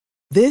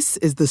This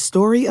is the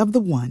story of the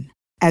one.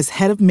 As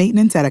head of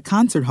maintenance at a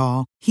concert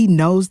hall, he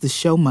knows the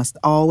show must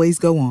always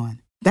go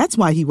on. That's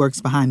why he works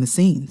behind the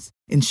scenes,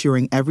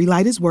 ensuring every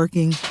light is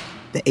working,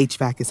 the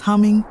HVAC is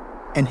humming,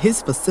 and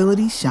his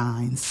facility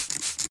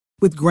shines.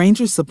 With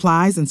Grainger's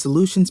supplies and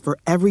solutions for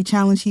every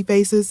challenge he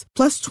faces,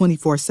 plus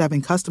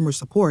 24/7 customer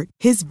support,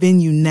 his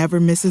venue never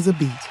misses a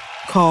beat.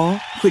 Call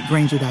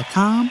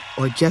quickgrainger.com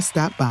or just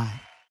stop by.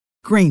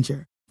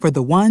 Grainger, for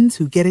the ones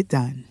who get it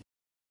done.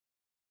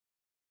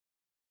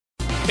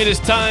 It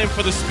is time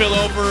for the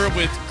Spillover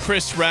with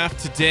Chris Raff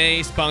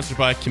today, sponsored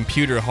by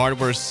Computer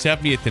Hardware,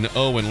 70th and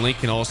O in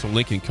Lincoln, also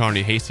Lincoln,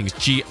 Kearney, Hastings,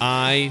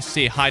 GI.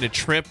 Say hi to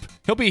Tripp.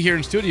 He'll be here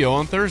in studio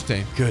on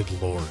Thursday. Good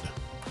Lord.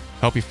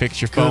 Help you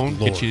fix your phone,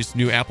 get you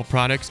new Apple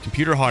products.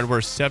 Computer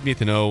Hardware,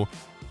 70th and O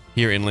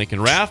here in Lincoln.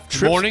 Raff,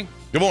 good morning.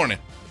 Good morning.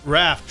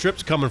 Raff,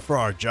 Tripp's coming for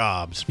our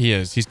jobs. He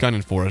is. He's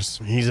gunning for us.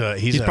 He's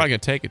probably going to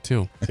take it,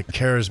 too. The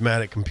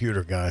charismatic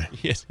computer guy.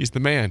 Yes, he's the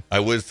man. I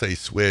would say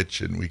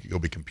switch and we could go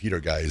be computer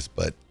guys,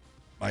 but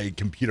my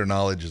computer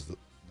knowledge is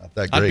not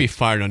that great. I'd be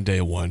fired on day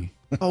one.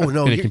 Oh,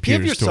 no.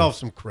 Give yourself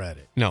some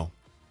credit. No.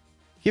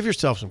 Give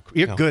yourself some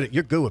credit.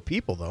 You're good with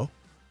people, though.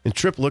 And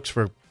Tripp looks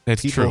for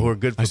people who are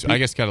good for people. I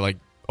guess got to,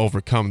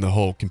 overcome the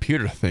whole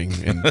computer thing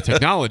and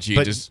technology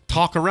and just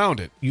talk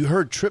around it. You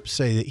heard Tripp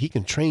say that he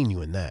can train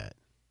you in that.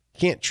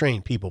 Can't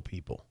train people.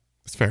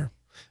 It's fair.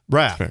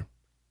 Raff,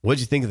 what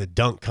did you think of the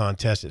dunk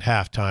contest at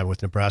halftime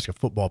with Nebraska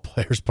football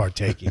players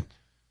partaking?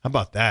 How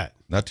about that?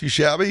 Not too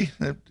shabby.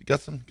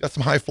 Got some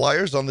high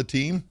flyers on the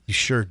team. You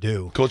sure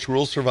do. Coach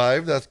Rule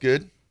survived. That's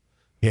good.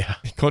 Yeah.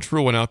 Coach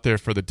Rule went out there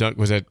for the dunk.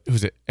 Was that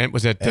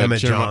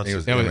Emmett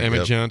Johnson? That was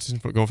Emmett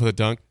Johnson going for the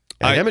dunk.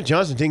 Emmett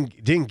Johnson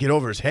didn't get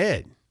over his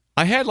head.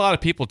 I had a lot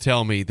of people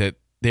tell me that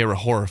they were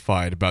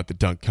horrified about the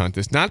dunk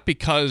contest, not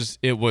because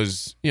it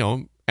was,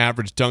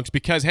 average dunks,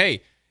 because,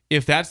 hey,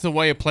 if that's the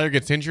way a player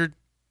gets injured,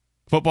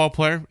 football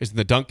player, is in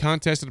the dunk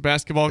contest at a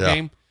basketball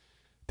game,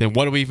 then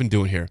what are we even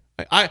doing here?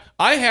 I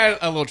had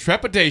a little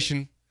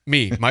trepidation,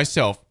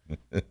 myself,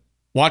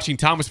 watching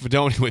Thomas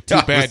Fedoni with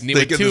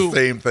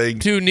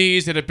two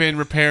knees that have been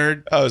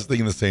repaired. I was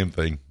thinking the same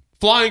thing.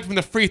 Flying from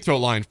the free throw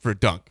line for a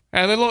dunk. I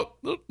had a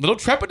little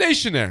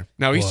trepidation there.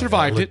 Now, he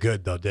survived it. Looked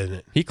good, though, didn't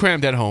it? He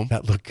crammed that home.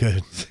 That looked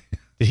good.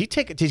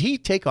 Did he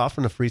take off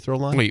from the free throw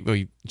line? Wait,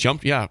 he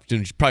jumped? Yeah,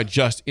 probably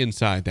just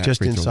inside that. Just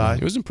free throw inside. line.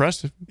 It was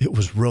impressive. It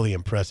was really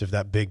impressive.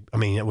 That big. I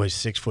mean, it was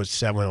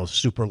 6'7", those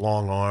super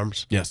long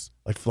arms. Yes,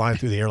 like flying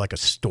through the air like a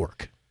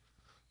stork.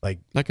 Like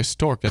a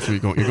stork. That's where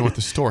you're going. You're going with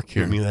the stork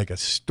here. I mean, like a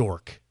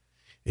stork.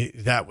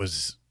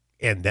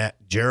 That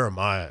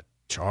Jeremiah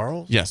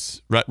Charles.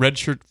 Yes,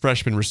 redshirt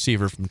freshman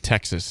receiver from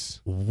Texas.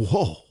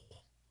 Whoa,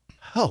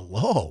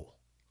 hello.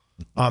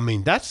 I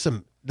mean,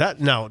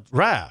 now,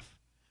 Raff.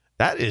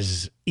 That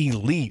is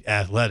elite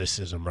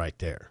athleticism right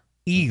there.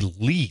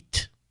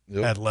 Elite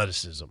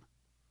athleticism.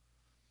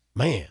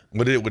 Man.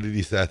 What did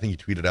he say? I think he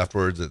tweeted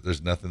afterwards that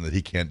there's nothing that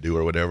he can't do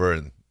or whatever,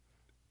 and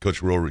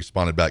Coach Rule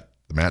responded back,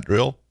 the mat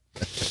drill.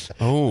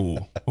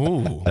 Oh.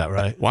 That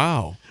right?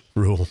 Wow.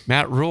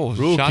 Matt Rule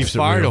shots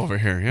fired over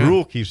here. Yeah.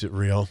 Rule keeps it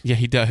real. Yeah,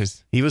 he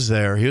does. He was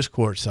there. He was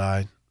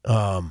courtside.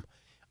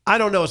 I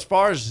don't know. As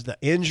far as the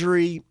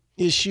injury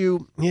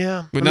issue,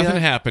 yeah. But nothing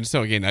happened.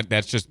 So, again,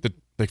 that's just the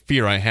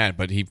fear I had,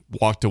 but he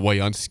walked away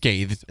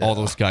unscathed. Yeah. All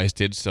those guys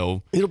did.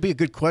 So it'll be a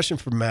good question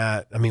for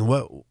Matt. I mean,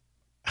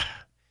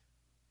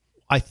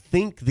 I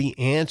think the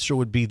answer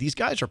would be these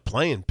guys are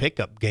playing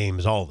pickup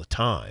games all the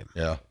time.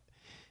 Yeah.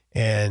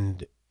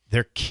 And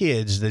they're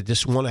kids that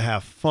just want to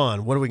have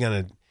fun. What are we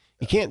going to –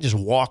 you can't just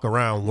walk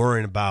around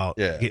worrying about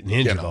getting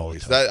injured all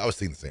the time. I was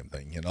thinking the same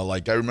thing. I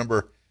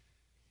remember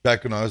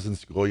back when I was in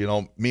school,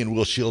 me and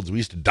Will Shields, we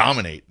used to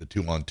dominate the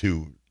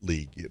 2-on-2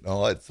 league.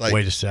 It's like –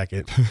 Wait a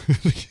second.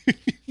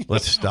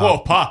 Let's stop. Whoa,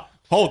 Pa,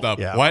 hold up.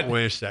 Yeah, what?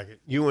 Wait a second.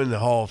 You in the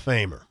Hall of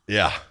Famer.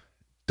 Yeah.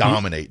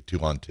 Dominate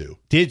 2-on-2.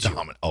 Did you?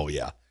 Oh,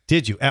 yeah.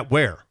 Did you? At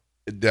where?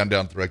 Down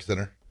at the rec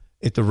center.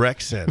 At the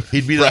rec center.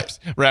 He'd be like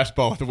Raff's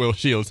ball with the Will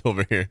Shields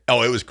over here.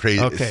 Oh, it was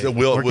crazy. Okay, so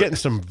we're getting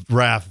some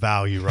Raff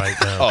value right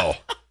now. Oh,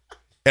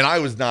 and I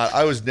was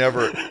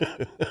never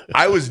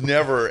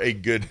a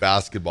good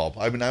basketball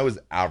player. I mean, I was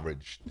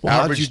average. Well,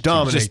 average, how'd you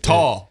dominate? Just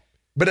tall.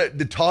 But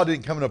the tall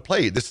didn't come into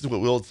play. This is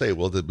what Will would say.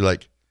 Will would be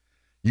like,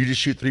 you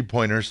just shoot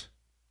 3-pointers,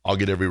 I'll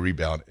get every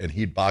rebound. And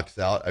he'd box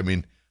out. I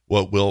mean,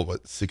 Will, 6'1",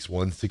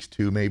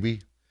 6'2",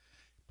 maybe?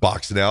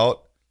 Boxing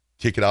out,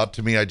 kick it out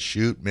to me, I'd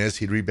shoot, miss,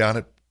 he'd rebound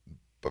it.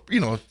 But,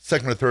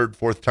 second or third,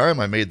 fourth time,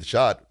 I made the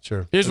shot.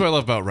 Sure. Here's what I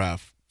love about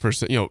Raff.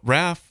 First,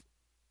 Raff.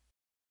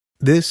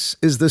 This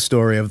is the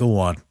story of the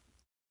one.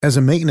 As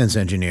a maintenance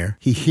engineer,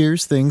 he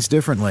hears things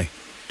differently.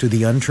 To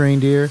the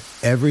untrained ear,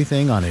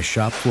 everything on his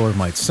shop floor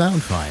might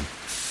sound fine,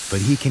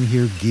 but he can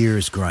hear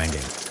gears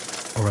grinding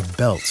or a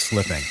belt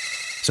slipping.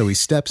 So he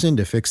steps in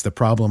to fix the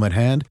problem at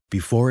hand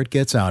before it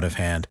gets out of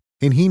hand.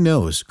 And he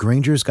knows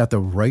Grainger's got the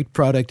right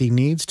product he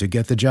needs to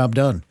get the job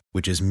done,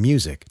 which is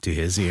music to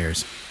his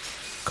ears.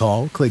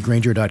 Call, click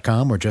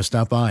Grainger.com, or just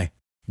stop by.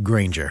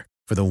 Grainger,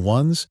 for the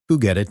ones who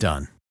get it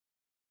done.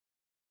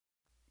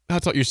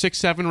 You're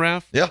 6'7",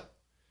 Raff? Yeah.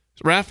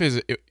 Raff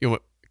is a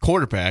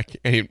quarterback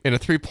and a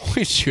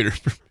 3-point shooter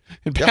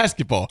in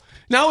basketball.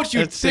 Now what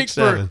you think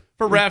for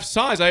Raff's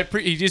size,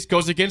 he just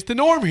goes against the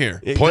norm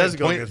here.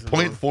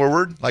 Point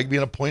forward, like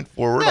being a point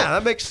forward. Yeah,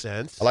 that makes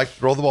sense. I like to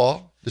throw the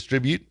ball,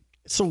 distribute.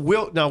 So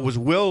was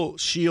Will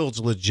Shields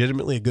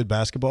legitimately a good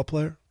basketball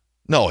player?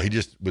 No, he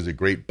just was a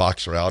great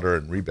boxer, outer,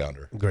 and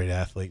rebounder. Great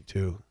athlete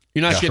too.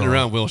 You're not getting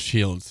around Will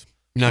Shields.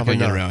 You're not going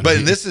to get around.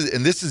 But this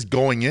is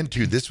going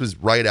into, this was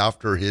right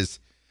after his.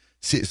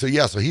 So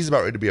he's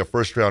about ready to be a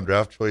first-round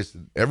draft choice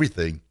and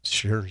everything.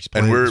 Sure,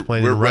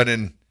 we're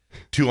running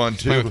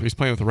 2-on-2. He's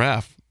playing with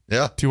Raff.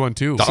 Yeah,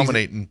 2-on-2,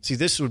 dominating. See,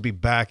 this would be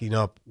backing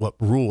up what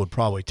Rule would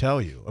probably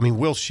tell you. I mean,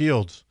 Will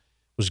Shields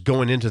was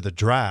going into the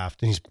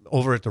draft, and he's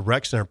over at the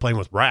rec center playing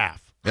with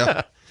Raff.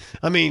 Yeah,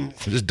 I mean,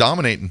 just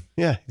dominating.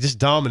 Yeah, just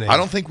dominating. I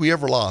don't think we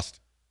ever lost.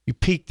 You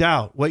peaked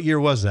out. What year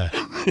was that?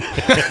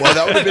 Well,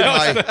 that would have been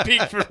my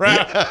peak for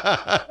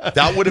Raff.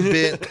 That would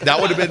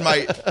have been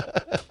my.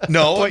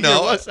 No, what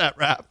year was that,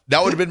 Raff?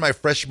 That would have been my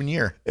freshman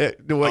year.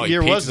 What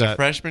year was that?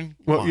 Freshman.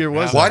 What year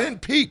was that? Well, I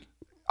didn't peak.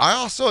 I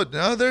also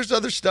there's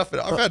other stuff.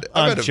 I've had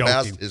a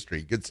vast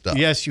history. Good stuff.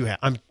 Yes, you have.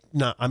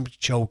 I'm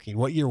joking.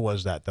 What year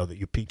was that though that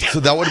you peaked out? So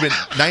that would have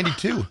been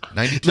 92.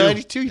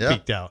 92 you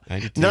peaked out.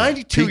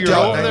 92 you're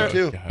over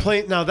there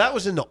playing. Now that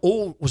was in the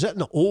old. Was that in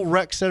the old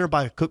rec center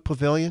by Cook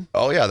Pavilion?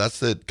 Oh yeah, that's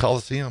the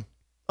Coliseum.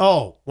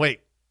 Oh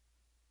wait,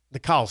 the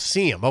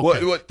Coliseum.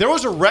 Okay, what? There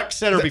was a rec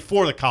center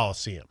before the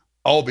Coliseum.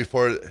 Oh,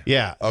 before.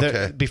 Yeah.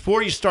 Okay.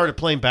 Before you started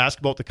playing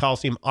basketball at the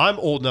Coliseum, I'm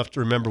old enough to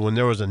remember when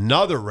there was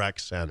another rec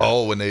center.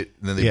 Oh, then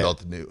they built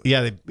the new.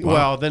 Yeah.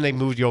 Well, then they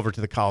moved you over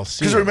to the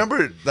Coliseum. Because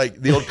remember, like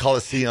the old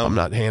Coliseum. I'm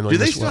not handling. Do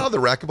they still have the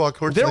racquetball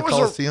courts in the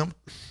Coliseum?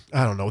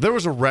 I don't know. There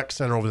was a rec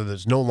center over there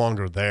that's no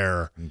longer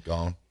there.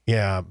 Gone.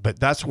 Yeah, but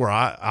that's where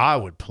I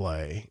would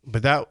play.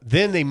 But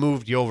then they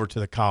moved you over to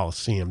the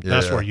Coliseum.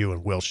 That's where you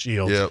and Will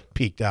Shields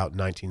peaked out in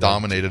 1990.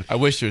 Dominated. I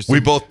wish there's.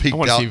 We both peaked out. I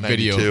want to see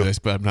video of this,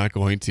 but I'm not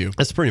going to.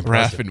 That's pretty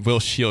impressive. Raff and Will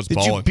Shields did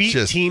balling. Did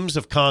you beat teams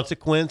of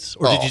consequence,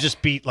 or did you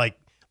just beat like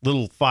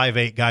little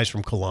 5'8" guys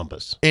from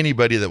Columbus?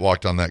 Anybody that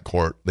walked on that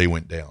court, they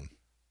went down.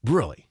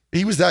 Really?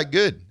 He was that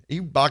good. He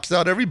boxed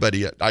out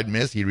everybody. I'd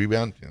miss. He'd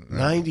rebound.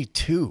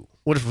 92.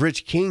 What if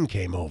Rich King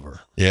came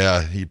over?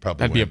 Yeah, he'd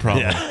probably. That'd be a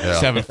problem.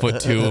 Yeah.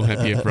 7'2".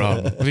 That'd be a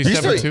problem. Was he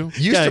 7'2"?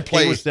 Used to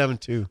play. King was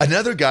 7'2".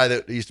 Another guy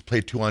that used to play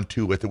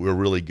 2-on-2 with that we were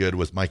really good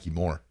was Mikey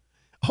Moore.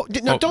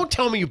 Now, don't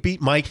tell me you beat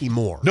Mikey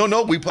Moore. No,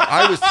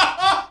 I was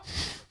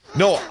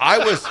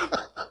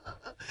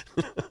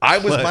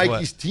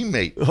Mikey's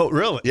teammate. Oh,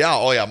 really? Yeah.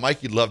 Oh, yeah.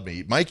 Mikey loved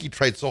me. Mikey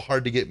tried so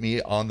hard to get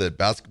me on the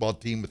basketball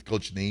team with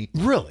Coach Nee.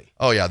 Really?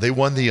 Oh, yeah. They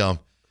won the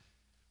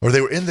or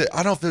they were in the.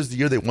 I don't know if it was the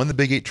year they won the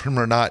Big 8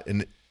 tournament or not.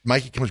 And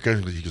Mikey comes to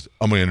me, he goes,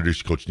 "I'm going to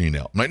introduce Coach Nee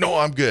now." I'm like, "No,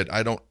 I'm good.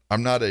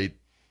 I'm not a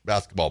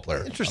basketball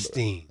player."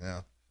 Interesting.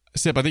 Yeah.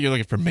 Sip, I think you're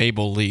looking for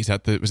Mabel Lee. Was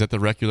that the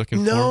rec you're looking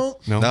for?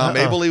 No.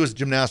 Mabel Lee was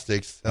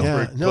gymnastics.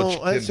 That's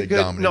a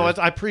good. No,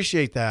 I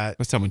appreciate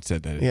that. Someone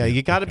said that. Yeah,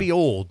 you got to be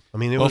old. I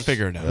mean, we'll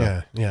figure it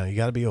out. Yeah, you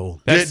got to be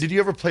old. Did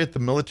you ever play at the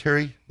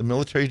military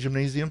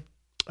gymnasium?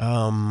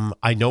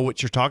 I know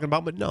what you're talking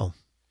about, but no.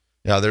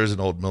 Yeah, there's an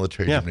old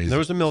military gymnasium. There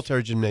was a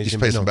military gymnasium. You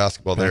play some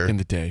basketball there back in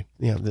the day.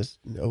 Yeah,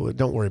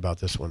 don't worry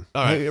about this one.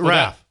 All right, hey,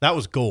 Raff, that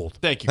was gold.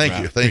 Thank you, Thank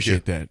Raff. you.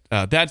 Appreciate that.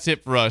 That's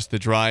it for us. The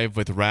Drive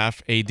with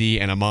Raff, AD,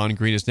 and Amon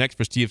Green is next.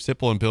 For Steve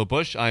Sipple and Bill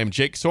Bush, I am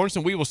Jake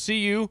Sorensen. We will see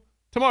you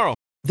tomorrow.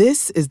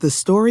 This is the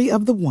story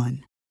of the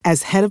one.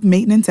 As head of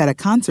maintenance at a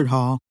concert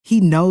hall, he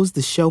knows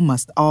the show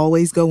must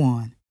always go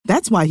on.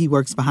 That's why he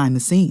works behind the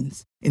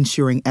scenes,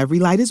 ensuring every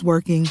light is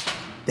working,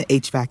 the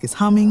HVAC is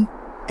humming,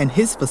 and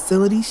his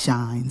facility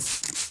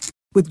shines.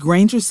 With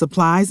Grainger's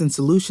supplies and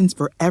solutions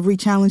for every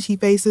challenge he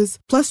faces,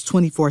 plus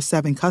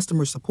 24/7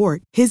 customer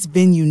support, his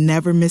venue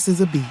never misses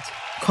a beat.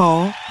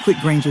 Call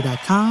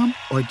quickgrainger.com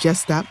or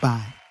just stop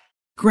by.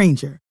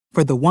 Grainger,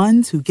 for the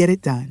ones who get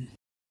it done.